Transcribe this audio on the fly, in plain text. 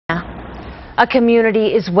A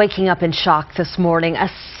community is waking up in shock this morning. A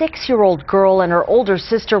 6-year-old girl and her older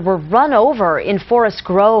sister were run over in Forest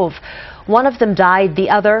Grove. One of them died,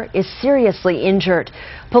 the other is seriously injured.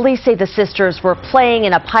 Police say the sisters were playing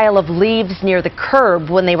in a pile of leaves near the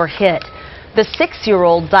curb when they were hit. The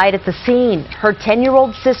 6-year-old died at the scene. Her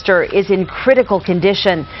 10-year-old sister is in critical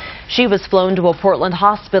condition. She was flown to a Portland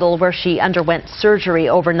hospital where she underwent surgery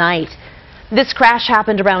overnight. This crash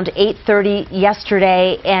happened around 8:30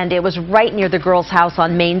 yesterday, and it was right near the girl's house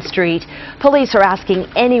on Main Street. Police are asking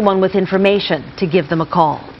anyone with information to give them a call.